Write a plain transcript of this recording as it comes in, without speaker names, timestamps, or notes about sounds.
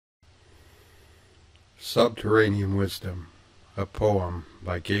Subterranean Wisdom, a poem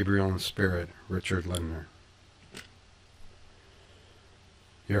by Gabriel and Spirit, Richard Lindner.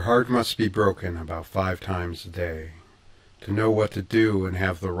 Your heart must be broken about 5 times a day to know what to do and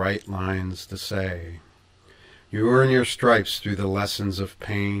have the right lines to say. You earn your stripes through the lessons of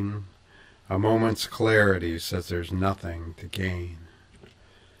pain. A moment's clarity says there's nothing to gain.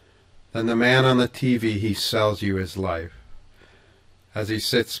 Then the man on the TV, he sells you his life as he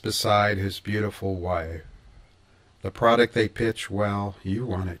sits beside his beautiful wife. The product they pitch, well, you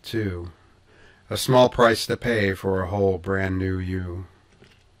want it too. A small price to pay for a whole brand new you.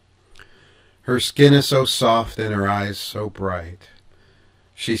 Her skin is so soft and her eyes so bright.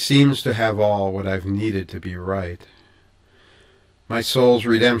 She seems to have all what I've needed to be right. My soul's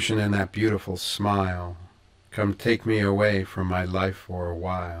redemption in that beautiful smile. Come take me away from my life for a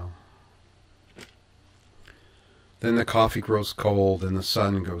while. Then the coffee grows cold and the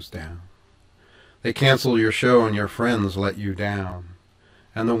sun goes down. They cancel your show and your friends let you down.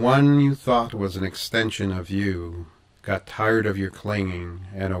 And the one you thought was an extension of you got tired of your clinging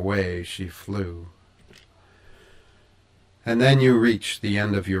and away she flew. And then you reach the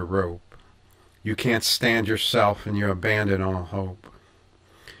end of your rope. You can't stand yourself and you abandon all hope.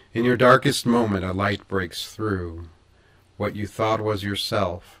 In your darkest moment a light breaks through. What you thought was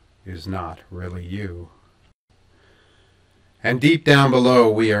yourself is not really you. And deep down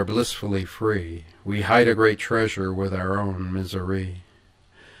below we are blissfully free. We hide a great treasure with our own misery.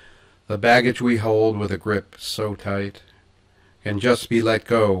 The baggage we hold with a grip so tight can just be let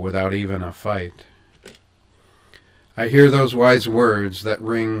go without even a fight. I hear those wise words that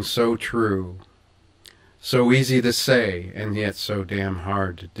ring so true, so easy to say and yet so damn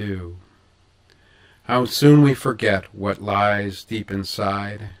hard to do. How soon we forget what lies deep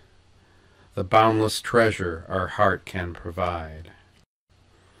inside, the boundless treasure our heart can provide.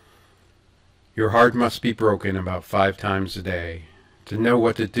 Your heart must be broken about 5 times a day to know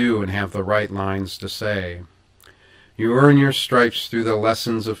what to do and have the right lines to say. You earn your stripes through the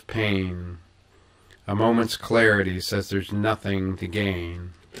lessons of pain. A moment's clarity says there's nothing to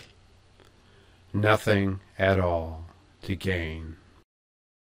gain. Nothing at all to gain.